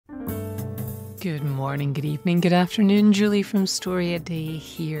Good morning, good evening, good afternoon. Julie from StoryADay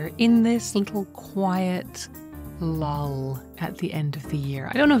here in this little quiet lull at the end of the year.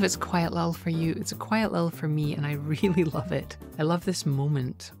 I don't know if it's a quiet lull for you. It's a quiet lull for me, and I really love it. I love this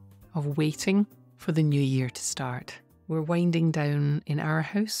moment of waiting for the new year to start. We're winding down in our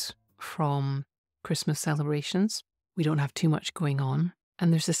house from Christmas celebrations. We don't have too much going on,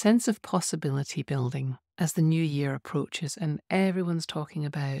 and there's a sense of possibility building as the new year approaches, and everyone's talking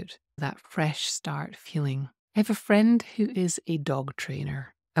about that fresh start feeling. I have a friend who is a dog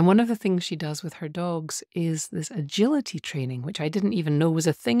trainer, and one of the things she does with her dogs is this agility training, which I didn't even know was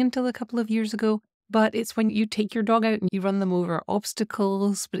a thing until a couple of years ago. But it's when you take your dog out and you run them over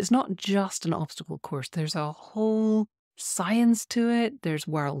obstacles, but it's not just an obstacle course. There's a whole science to it. There's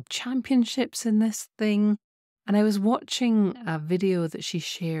world championships in this thing. And I was watching a video that she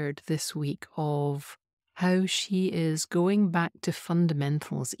shared this week of how she is going back to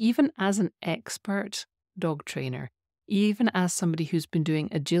fundamentals, even as an expert dog trainer, even as somebody who's been doing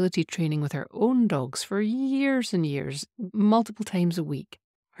agility training with her own dogs for years and years, multiple times a week.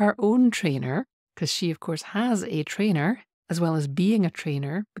 Her own trainer, because she, of course, has a trainer, as well as being a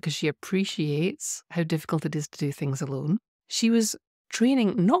trainer, because she appreciates how difficult it is to do things alone. She was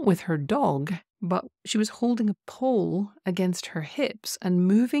training not with her dog, but she was holding a pole against her hips and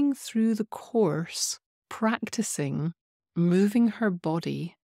moving through the course, practicing moving her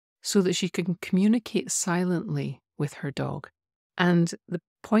body so that she can communicate silently with her dog. And the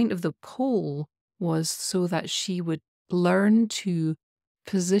point of the pole was so that she would learn to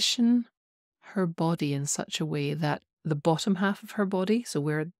position her body in such a way that the bottom half of her body, so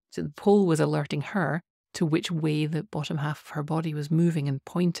the pole was alerting her to which way the bottom half of her body was moving and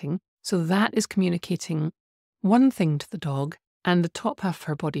pointing. So that is communicating one thing to the dog, and the top half of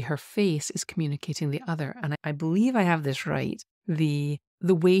her body, her face, is communicating the other. And I believe I have this right. The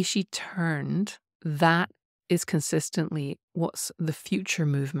way she turned, that is consistently what's the future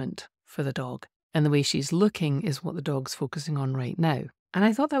movement for the dog. And the way she's looking is what the dog's focusing on right now. And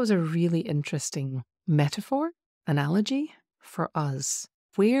I thought that was a really interesting metaphor, analogy for us.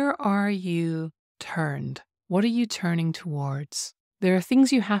 Where are you turned? What are you turning towards? There are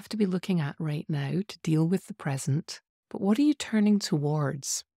things you have to be looking at right now to deal with the present, but what are you turning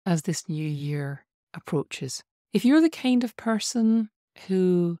towards as this new year approaches? If you're the kind of person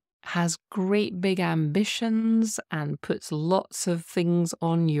who has great big ambitions and puts lots of things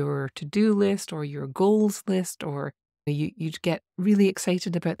on your to-do list or your goals list, or you'd get really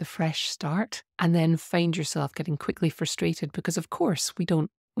excited about the fresh start and then find yourself getting quickly frustrated because, of course, we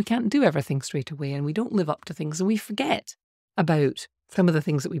can't do everything straight away, and we don't live up to things, and we forget about some of the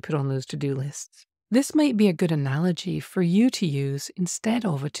things that we put on those to-do lists. This might be a good analogy for you to use instead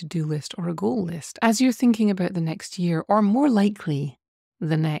of a to-do list or a goal list as you're thinking about the next year, or more likely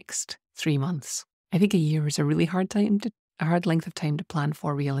the next 3 months. I think a year is a really hard length of time to plan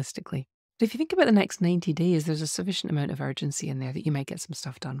for realistically. But if you think about the next 90 days, there's a sufficient amount of urgency in there that you might get some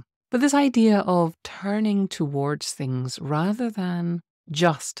stuff done. But this idea of turning towards things rather than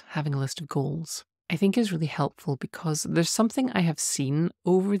just having a list of goals, I think is really helpful, because there's something I have seen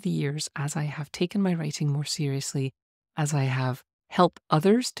over the years as I have taken my writing more seriously, as I have helped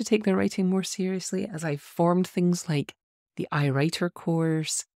others to take their writing more seriously, as I've formed things like the iWriter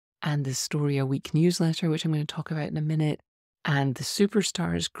course and the StoryAWeek Newsletter, which I'm going to talk about in a minute, and the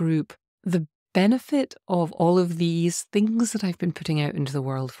Superstars group. The benefit of all of these things that I've been putting out into the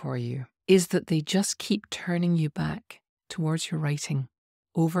world for you is that they just keep turning you back towards your writing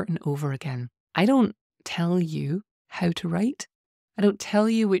over and over again. I don't tell you how to write. I don't tell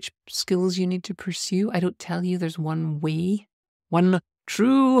you which skills you need to pursue. I don't tell you there's one way, one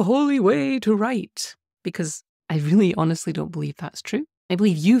true holy way to write, because I really honestly don't believe that's true. I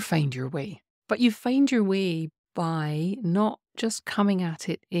believe you find your way, but you find your way by not just coming at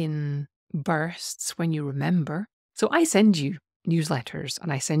it in bursts when you remember. So I send you newsletters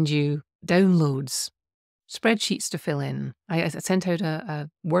and I send you downloads, spreadsheets to fill in. I sent out a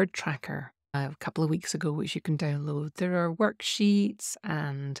word tracker a couple of weeks ago, which you can download. There are worksheets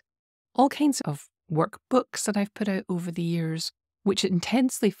and all kinds of workbooks that I've put out over the years, which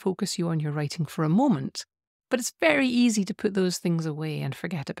intensely focus you on your writing for a moment. But it's very easy to put those things away and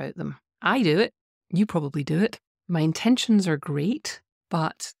forget about them. I do it. You probably do it. My intentions are great,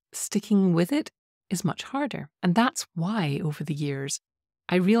 but sticking with it is much harder. And that's why, over the years,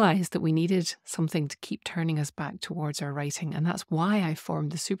 I realized that we needed something to keep turning us back towards our writing. And that's why I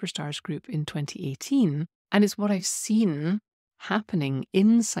formed the Superstars group in 2018. And it's what I've seen happening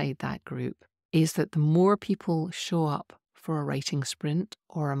inside that group is that the more people show up for a writing sprint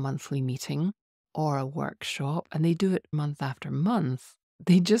or a monthly meeting or a workshop, and they do it month after month,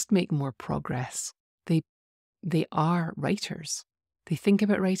 they just make more progress. They are writers. They think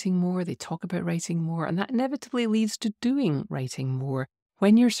about writing more, they talk about writing more, and that inevitably leads to doing writing more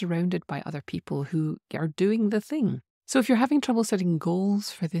when you're surrounded by other people who are doing the thing. So if you're having trouble setting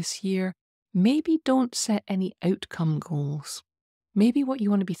goals for this year, maybe don't set any outcome goals. Maybe what you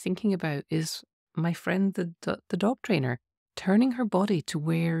want to be thinking about is my friend, the dog trainer, turning her body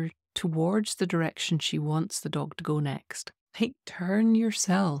towards the direction she wants the dog to go next. Like, turn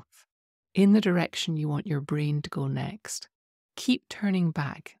yourself in the direction you want your brain to go next. Keep turning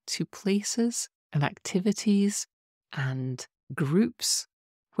back to places and activities and groups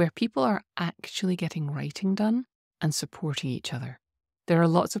where people are actually getting writing done and supporting each other. There are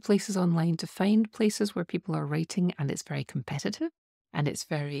lots of places online to find places where people are writing, and it's very competitive, and it's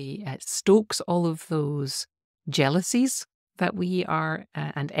very stokes all of those jealousies that we are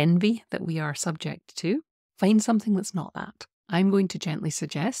and envy that we are subject to. Find something that's not that. I'm going to gently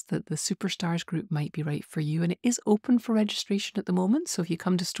suggest that the Superstars group might be right for you, and it is open for registration at the moment. So if you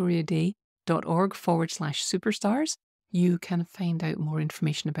come to StoryADay.org/superstars, you can find out more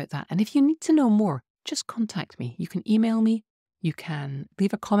information about that. And if you need to know more, just contact me. You can email me, you can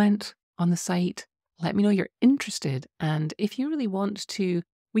leave a comment on the site, let me know you're interested. And if you really want to,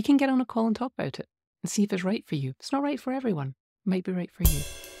 we can get on a call and talk about it and see if it's right for you. It's not right for everyone. It might be right for you.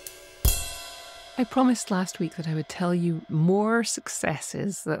 I promised last week that I would tell you more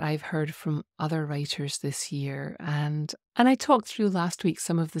successes that I've heard from other writers this year. And I talked through last week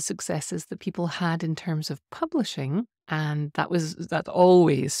some of the successes that people had in terms of publishing. And that's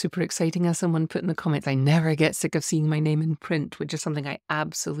always super exciting. As someone put in the comments, I never get sick of seeing my name in print, which is something I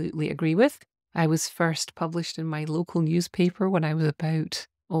absolutely agree with. I was first published in my local newspaper when I was about,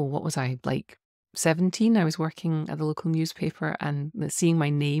 what was I, like 17? I was working at the local newspaper, and seeing my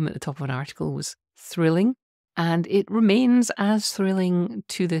name at the top of an article was thrilling. And it remains as thrilling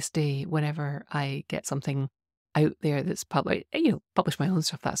to this day whenever I get something out there that's published. Publish my own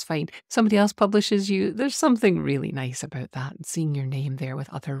stuff, that's fine. Somebody else publishes you. There's something really nice about that, seeing your name there with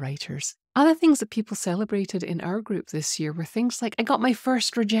other writers. Other things that people celebrated in our group this year were things like, I got my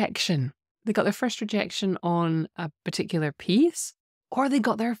first rejection. They got their first rejection on a particular piece, or they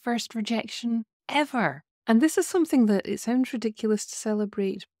got their first rejection ever. And this is something that it sounds ridiculous to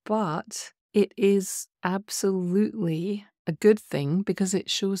celebrate, but it is absolutely a good thing because it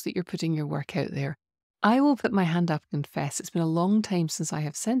shows that you're putting your work out there. I will put my hand up and confess, it's been a long time since I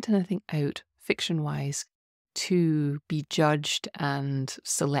have sent anything out, fiction-wise, to be judged and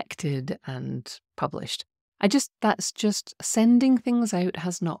selected and published. That's just sending things out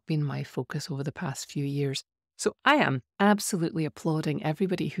has not been my focus over the past few years. So I am absolutely applauding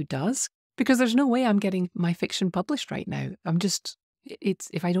everybody who does, because there's no way I'm getting my fiction published right now.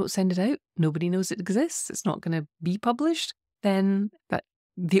 If I don't send it out, nobody knows it exists. It's not going to be published. Then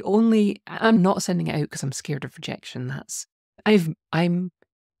I'm not sending it out because I'm scared of rejection. I'm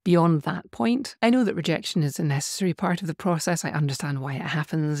beyond that point. I know that rejection is a necessary part of the process. I understand why it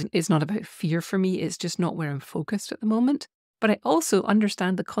happens. It's not about fear for me. It's just not where I'm focused at the moment. But I also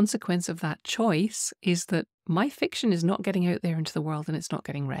understand the consequence of that choice is that my fiction is not getting out there into the world and it's not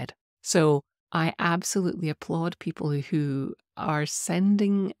getting read. So I absolutely applaud people who are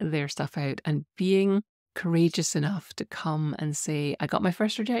sending their stuff out and being courageous enough to come and say, I got my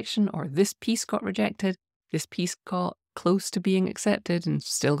first rejection, or this piece got rejected, this piece got close to being accepted and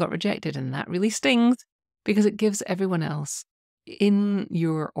still got rejected, and that really stings because it gives everyone else in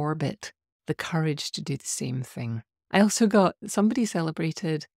your orbit the courage to do the same thing. I also got somebody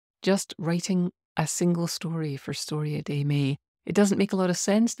celebrated just writing a single story for StoryADay May. It doesn't make a lot of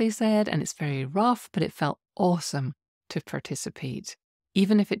sense, they said, and it's very rough, but it felt awesome to participate,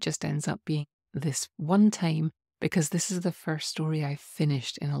 even if it just ends up being this one time, because this is the first story I've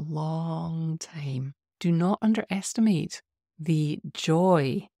finished in a long time. Do not underestimate the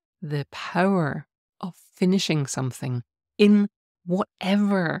joy, the power of finishing something in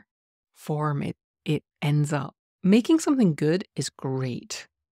whatever form it ends up. Making something good is great.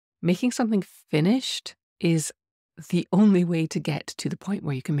 Making something finished is the only way to get to the point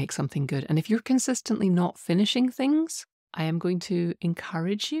where you can make something good. And if you're consistently not finishing things, I am going to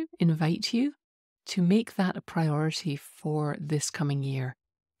encourage you, invite you to make that a priority for this coming year.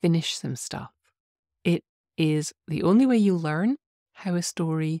 Finish some stuff. It is the only way you learn how a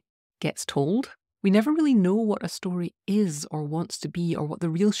story gets told. We never really know what a story is or wants to be or what the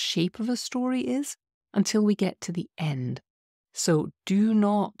real shape of a story is until we get to the end. So do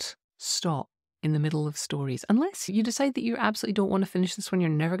not stop in the middle of stories unless you decide that you absolutely don't want to finish this one. You're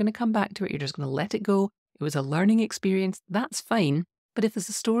never going to come back to it. You're just going to let it go. It was a learning experience. That's fine. But if there's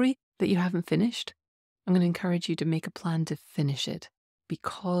a story that you haven't finished, I'm going to encourage you to make a plan to finish it,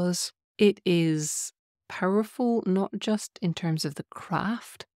 because it is powerful, not just in terms of the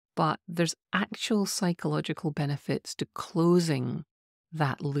craft, but there's actual psychological benefits to closing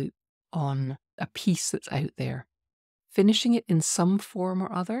that loop on a piece that's out there. Finishing it in some form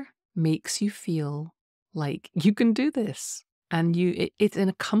or other makes you feel like you can do this, and it's an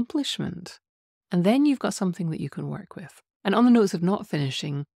accomplishment. And then you've got something that you can work with. And on the notes of not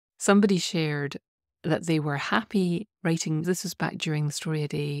finishing, somebody shared that they were happy writing. This was back during the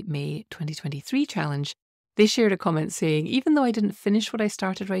StoryADay May 2023 challenge. They shared a comment saying, even though I didn't finish what I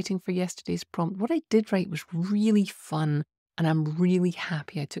started writing for yesterday's prompt, what I did write was really fun, and I'm really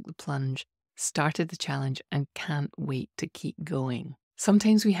happy I took the plunge, started the challenge, and can't wait to keep going.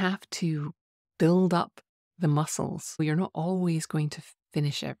 Sometimes we have to build up the muscles. We are not always going to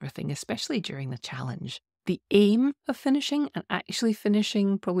finish everything, especially during the challenge. The aim of finishing, and actually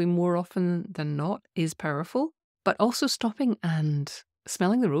finishing probably more often than not, is powerful, but also stopping and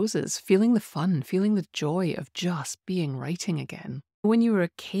smelling the roses, feeling the fun, feeling the joy of just being writing again. When you were a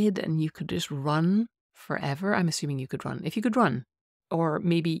kid and you could just run forever, I'm assuming you could run. If you could run, or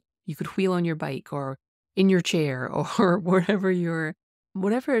maybe you could wheel on your bike or in your chair or whatever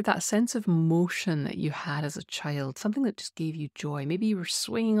that sense of motion that you had as a child, something that just gave you joy. Maybe you were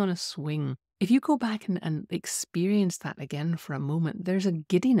swinging on a swing. If you go back and experience that again for a moment, there's a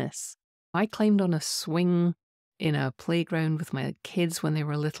giddiness. I climbed on a swing in a playground with my kids when they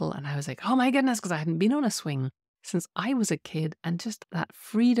were little, and I was like, oh my goodness, because I hadn't been on a swing since I was a kid, and just that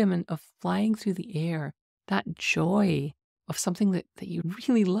freedom of flying through the air, that joy of something that you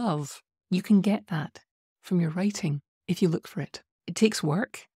really love, you can get that from your writing if you look for it. It takes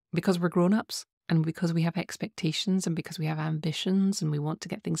work because we're grown-ups and because we have expectations and because we have ambitions and we want to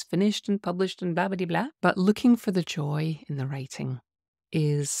get things finished and published and blah, blah, blah. But looking for the joy in the writing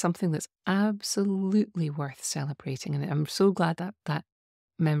is something that's absolutely worth celebrating. And I'm so glad that that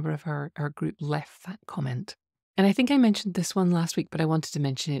member of our group left that comment. And I think I mentioned this one last week, but I wanted to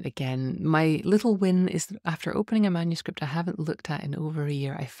mention it again. My little win is that after opening a manuscript I haven't looked at in over a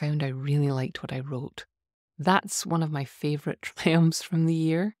year, I found I really liked what I wrote. That's one of my favorite triumphs from the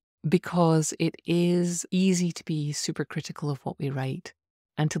year, because it is easy to be super critical of what we write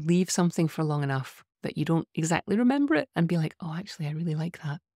and to leave something for long enough that you don't exactly remember it and be like, oh, actually, I really like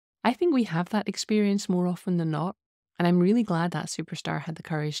that. I think we have that experience more often than not. And I'm really glad that superstar had the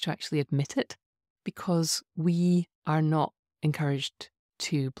courage to actually admit it, because we are not encouraged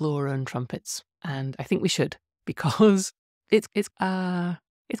to blow our own trumpets. And I think we should, because it's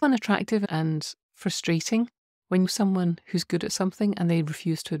unattractive and frustrating when you're someone who's good at something and they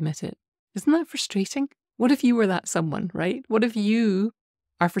refuse to admit it. Isn't that frustrating? What if you were that someone, right? What if you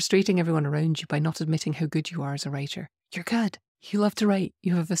are frustrating everyone around you by not admitting how good you are as a writer? You're good. You love to write.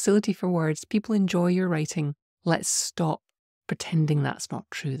 You have a facility for words. People enjoy your writing. Let's stop pretending that's not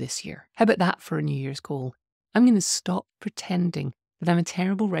true this year. How about that for a New Year's goal? I'm going to stop pretending that I'm a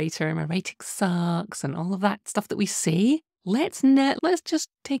terrible writer, my writing sucks, and all of that stuff that we say. Let's just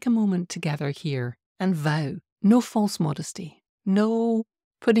take a moment together here and vow no false modesty, no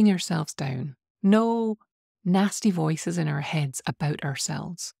putting ourselves down, no nasty voices in our heads about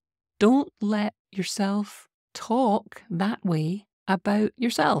ourselves. Don't let yourself talk that way about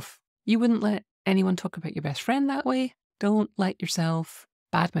yourself. You wouldn't let anyone talk about your best friend that way. Don't let yourself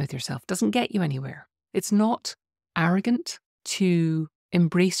badmouth yourself. It doesn't get you anywhere. It's not arrogant to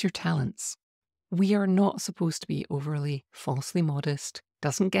embrace your talents. We are not supposed to be overly falsely modest.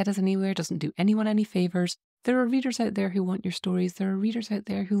 Doesn't get us anywhere, doesn't do anyone any favors. There are readers out there who want your stories. There are readers out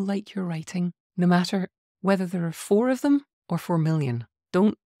there who like your writing, no matter whether there are 4 of them or 4 million.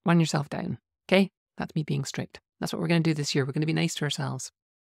 Don't run yourself down, okay? That's me being strict. That's what we're going to do this year. We're going to be nice to ourselves.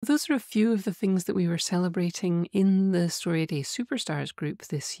 Those are a few of the things that we were celebrating in the StoryADay Superstars group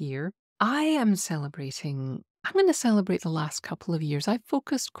this year. I'm going to celebrate the last couple of years. I've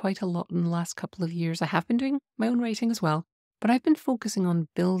focused quite a lot in the last couple of years. I have been doing my own writing as well, but I've been focusing on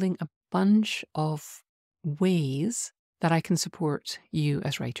building a bunch of ways that I can support you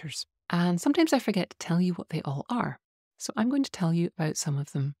as writers. And sometimes I forget to tell you what they all are. So I'm going to tell you about some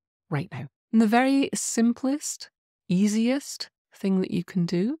of them right now. And the very simplest, easiest thing that you can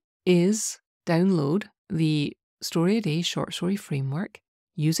do is download the StoryADay short story framework,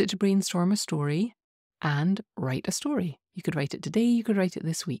 use it to brainstorm a story, and write a story. You could write it today, you could write it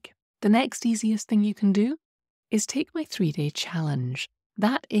this week. The next easiest thing you can do is take my 3-day challenge.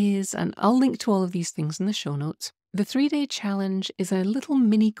 That is, and I'll link to all of these things in the show notes. The 3-day challenge is a little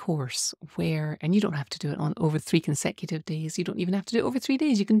mini course where, and you don't have to do it on over 3 consecutive days. You don't even have to do it over 3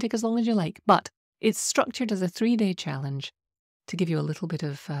 days. You can take as long as you like, but it's structured as a 3-day challenge to give you a little bit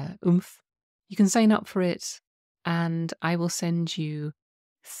of oomph. You can sign up for it and I will send you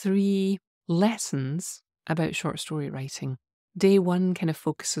 3 lessons about short story writing. Day 1 kind of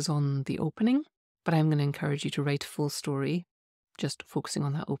focuses on the opening, but I'm going to encourage you to write a full story, just focusing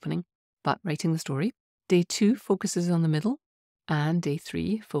on that opening, but writing the story. Day 2 focuses on the middle, and day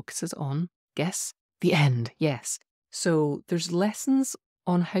 3 focuses on, guess, the end. Yes. So there's lessons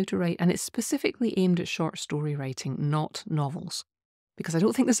on how to write, and it's specifically aimed at short story writing, not novels, because I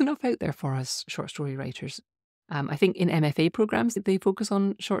don't think there's enough out there for us short story writers. I think in MFA programs they focus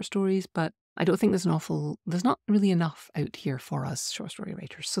on short stories, but I don't think there's not really enough out here for us short story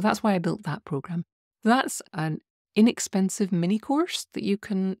writers. So that's why I built that program. That's an inexpensive mini course that you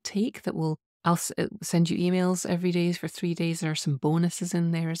can take I'll send you emails every day for 3 days. There are some bonuses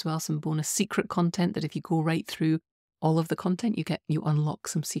in there as well, some bonus secret content that if you go right through all of the content, you unlock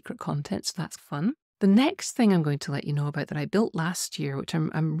some secret content. So that's fun. The next thing I'm going to let you know about that I built last year, which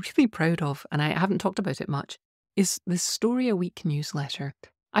I'm really proud of, and I haven't talked about it much, is the StoryAWeek newsletter.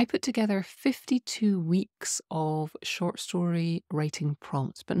 I put together 52 weeks of short story writing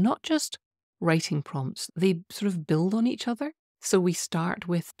prompts, but not just writing prompts. They sort of build on each other. So we start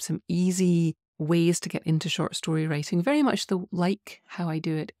with some easy ways to get into short story writing, very much like how I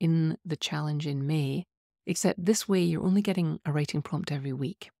do it in the challenge in May, except this way you're only getting a writing prompt every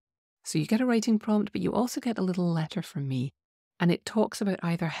week. So you get a writing prompt, but you also get a little letter from me, and it talks about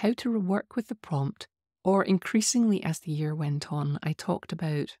either how to work with the prompt, or increasingly as the year went on, I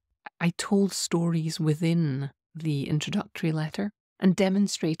told stories within the introductory letter and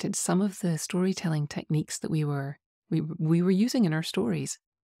demonstrated some of the storytelling techniques that we were using in our stories.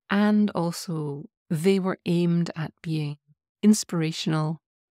 And also they were aimed at being inspirational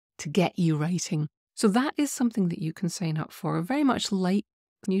to get you writing. So that is something that you can sign up for, very much like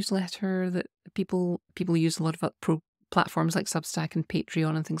newsletter that people use a lot of platforms like Substack and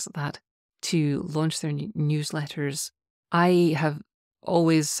Patreon and things like that to launch their newsletters. I have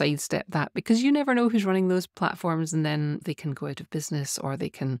always sidestepped that because you never know who's running those platforms, and then they can go out of business or they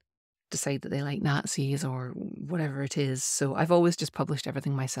can decide that they like Nazis or whatever it is. So I've always just published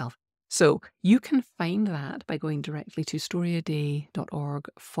everything myself. So you can find that by going directly to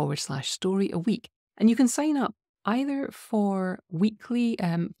storyaday.org/storyaweek. And you can sign up either for weekly,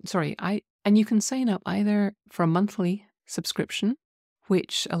 and you can sign up either for a monthly subscription,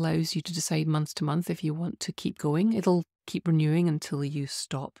 which allows you to decide month to month if you want to keep going. It'll keep renewing until you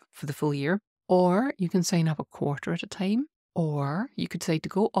stop for the full year. Or you can sign up a quarter at a time. Or you could decide to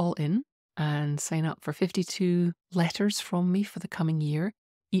go all in and sign up for 52 letters from me for the coming year,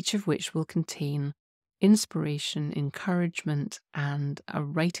 each of which will contain inspiration, encouragement, and a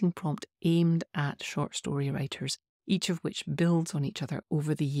writing prompt aimed at short story writers, each of which builds on each other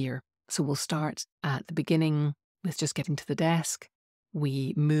over the year. So we'll start at the beginning with just getting to the desk.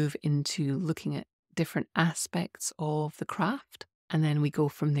 We move into looking at different aspects of the craft, and then we go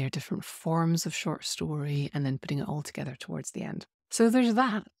from there, different forms of short story, and then putting it all together towards the end. So there's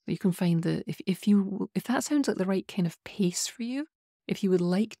that. You can find if that sounds like the right kind of pace for you, if you would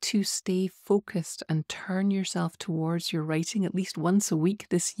like to stay focused and turn yourself towards your writing at least once a week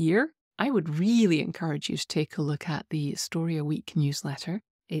this year, I would really encourage you to take a look at the StoryAWeek newsletter.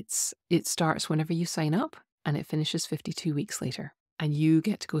 It starts whenever you sign up, and it finishes 52 weeks later. And you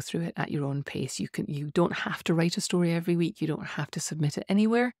get to go through it at your own pace. You don't have to write a story every week. You don't have to submit it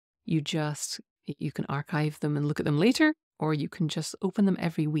anywhere. You can archive them and look at them later, or you can just open them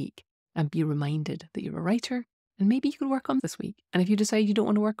every week and be reminded that you're a writer, and maybe you could work on this week. And if you decide you don't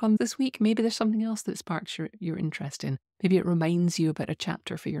want to work on this week, maybe there's something else that sparks your interest in. Maybe it reminds you about a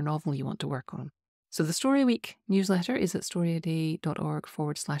chapter for your novel you want to work on. So the StoryAWeek newsletter is at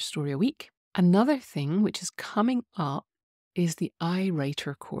storyaday.org/storyaweek. Another thing which is coming up is the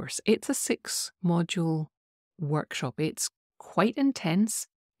iWriter course. It's a 6-module workshop. It's quite intense.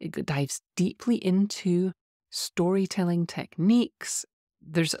 It dives deeply into storytelling techniques.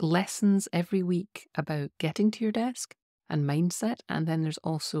 There's lessons every week about getting to your desk and mindset, and then there's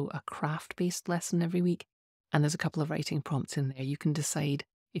also a craft-based lesson every week, and there's a couple of writing prompts in there. You can decide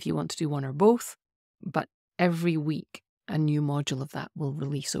if you want to do one or both, but every week a new module of that will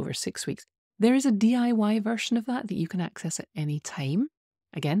release over 6 weeks. There is a DIY version of that you can access at any time.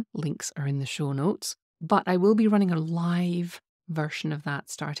 Again, links are in the show notes. But I will be running a live version of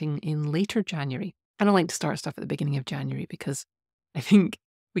that starting in later January. I don't like to start stuff at the beginning of January because I think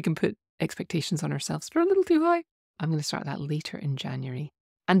we can put expectations on ourselves that are a little too high. I'm going to start that later in January.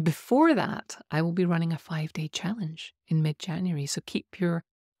 And before that, I will be running a 5-day challenge in mid-January. So keep your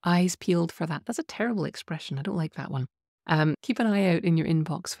eyes peeled for that. That's a terrible expression. I don't like that one. Keep an eye out in your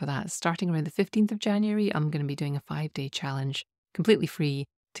inbox for that. Starting around the 15th of January, I'm going to be doing a 5-day challenge, completely free,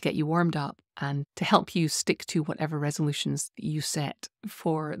 to get you warmed up and to help you stick to whatever resolutions you set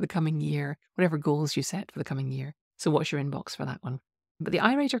for the coming year, whatever goals you set for the coming year. So watch your inbox for that one. But the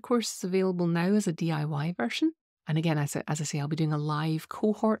iWriter course is available now as a DIY version. And again, as I say, I'll be doing a live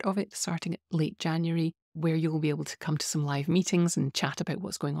cohort of it starting at late January, where you'll be able to come to some live meetings and chat about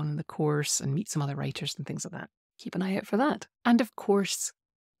what's going on in the course and meet some other writers and things like that. Keep an eye out for that. And of course,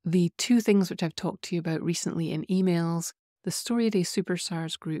 the two things which I've talked to you about recently in emails, the StoryADay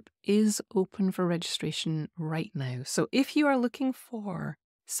Superstars group is open for registration right now. So if you are looking for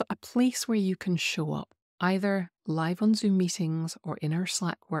a place where you can show up, either live on Zoom meetings or in our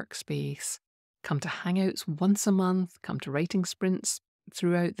Slack workspace, come to Hangouts once a month, come to writing sprints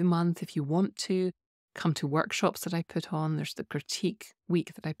throughout the month if you want to, come to workshops that I put on. There's the critique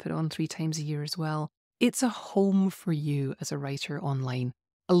week that I put on 3 times a year as well. It's a home for you as a writer online.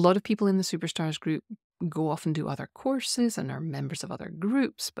 A lot of people in the Superstars group go off and do other courses and are members of other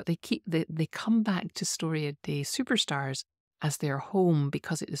groups, but they come back to StoryADay Superstars as their home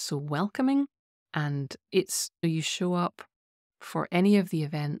because it is so welcoming, and you show up for any of the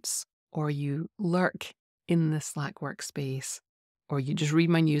events, or you lurk in the Slack workspace, or you just read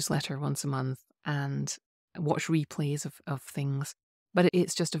my newsletter once a month and watch replays of things. But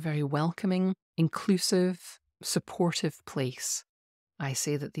it's just a very welcoming, inclusive, supportive place. I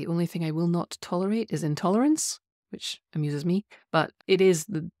say that the only thing I will not tolerate is intolerance, which amuses me, but it is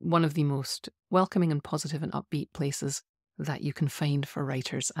one of the most welcoming and positive and upbeat places that you can find for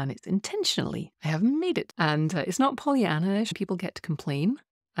writers, and it's intentionally. I have made it. And it's not Pollyanna-ish. People get to complain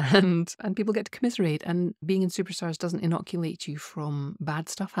and people get to commiserate, and being in Superstars doesn't inoculate you from bad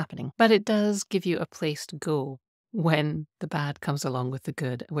stuff happening. But it does give you a place to go when the bad comes along with the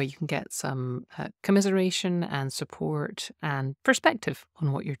good, where you can get some commiseration and support and perspective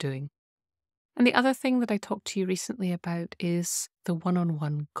on what you're doing. And the other thing that I talked to you recently about is the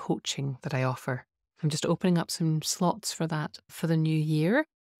one-on-one coaching that I offer. I'm just opening up some slots for that for the new year.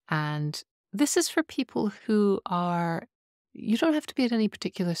 And this is for people who you don't have to be at any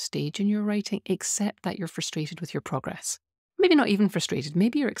particular stage in your writing, except that you're frustrated with your progress. Maybe not even frustrated,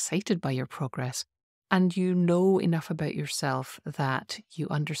 maybe you're excited by your progress. And you know enough about yourself that you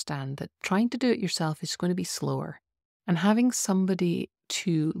understand that trying to do it yourself is going to be slower. And having somebody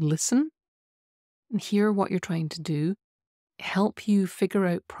to listen and hear what you're trying to do, help you figure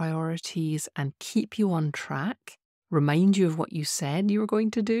out priorities and keep you on track, remind you of what you said you were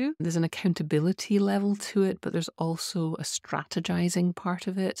going to do. There's an accountability level to it, but there's also a strategizing part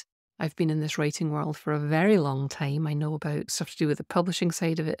of it. I've been in this writing world for a very long time. I know about stuff to do with the publishing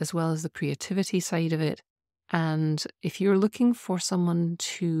side of it as well as the creativity side of it. And if you're looking for someone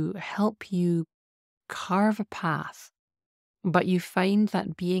to help you carve a path, but you find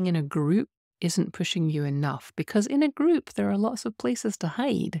that being in a group isn't pushing you enough, because in a group there are lots of places to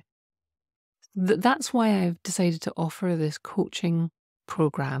hide. That's why I've decided to offer this coaching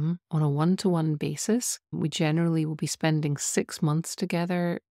program on a one-to-one basis. We generally will be spending 6 months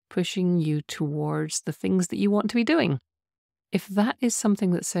together, pushing you towards the things that you want to be doing. If that is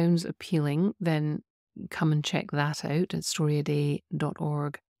something that sounds appealing, then come and check that out at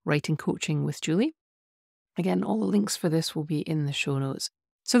storyaday.org, Writing Coaching with Julie. Again, all the links for this will be in the show notes.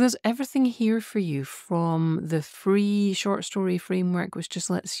 So there's everything here for you, from the free short story framework, which just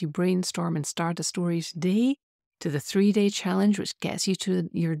lets you brainstorm and start a story today, to the 3-day challenge, which gets you to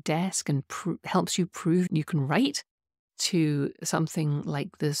your desk and helps you prove you can write, to something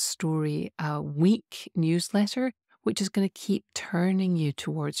like the StoryAWeek Newsletter, which is going to keep turning you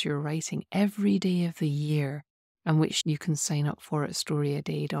towards your writing every day of the year, and which you can sign up for at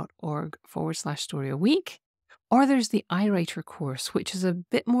storyaday.org/storyaweek. Or there's the iWriter course, which is a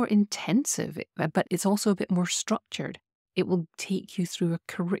bit more intensive, but it's also a bit more structured. It will take you through a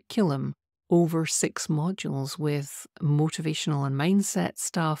curriculum over 6 modules with motivational and mindset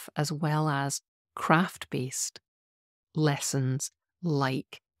stuff, as well as craft-based lessons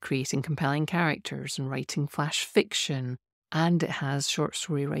like creating compelling characters and writing flash fiction. And it has short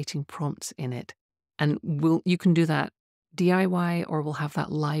story writing prompts in it. And you can do that DIY, or we'll have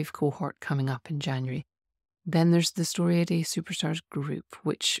that live cohort coming up in January. Then there's the StoryADay Superstars group,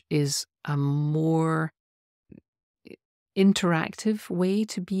 which is a more interactive way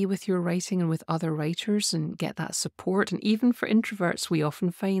to be with your writing and with other writers and get that support. And even for introverts, we often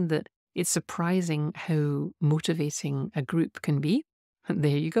find that it's surprising how motivating a group can be. And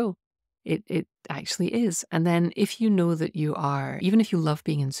there you go. It actually is. And then if you know that even if you love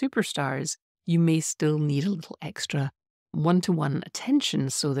being in Superstars, you may still need a little extra one-to-one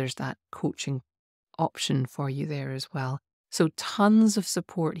attention. So there's that coaching option for you there as well. So tons of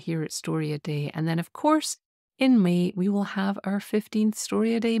support here at StoryADay. And then, of course, in May, we will have our 15th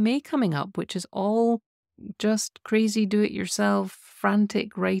StoryADay May coming up, which is all just crazy do-it-yourself,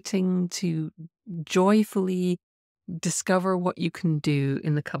 frantic writing to joyfully discover what you can do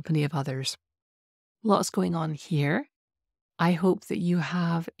in the company of others. Lots going on here. I hope that you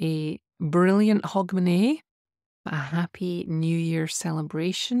have a brilliant Hogmanay, a happy New Year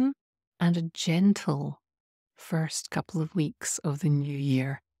celebration, and a gentle first couple of weeks of the new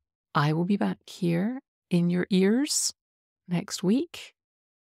year. I will be back here in your ears next week.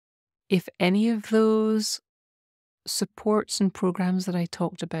 If any of those supports and programs that I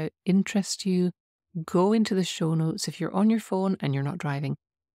talked about interest you, go into the show notes. If you're on your phone and you're not driving,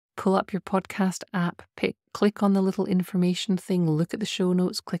 pull up your podcast app, click on the little information thing, look at the show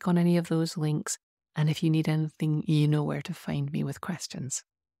notes, click on any of those links. And if you need anything, you know where to find me with questions.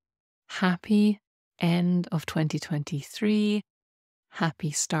 Happy end of 2023.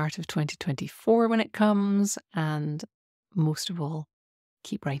 Happy start of 2024 when it comes. And most of all,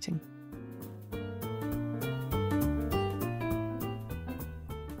 keep writing.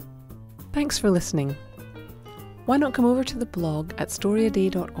 Thanks for listening. Why not come over to the blog at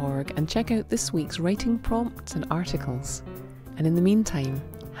storyaday.org and check out this week's writing prompts and articles. And in the meantime,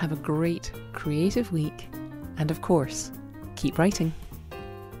 have a great creative week and of course, keep writing.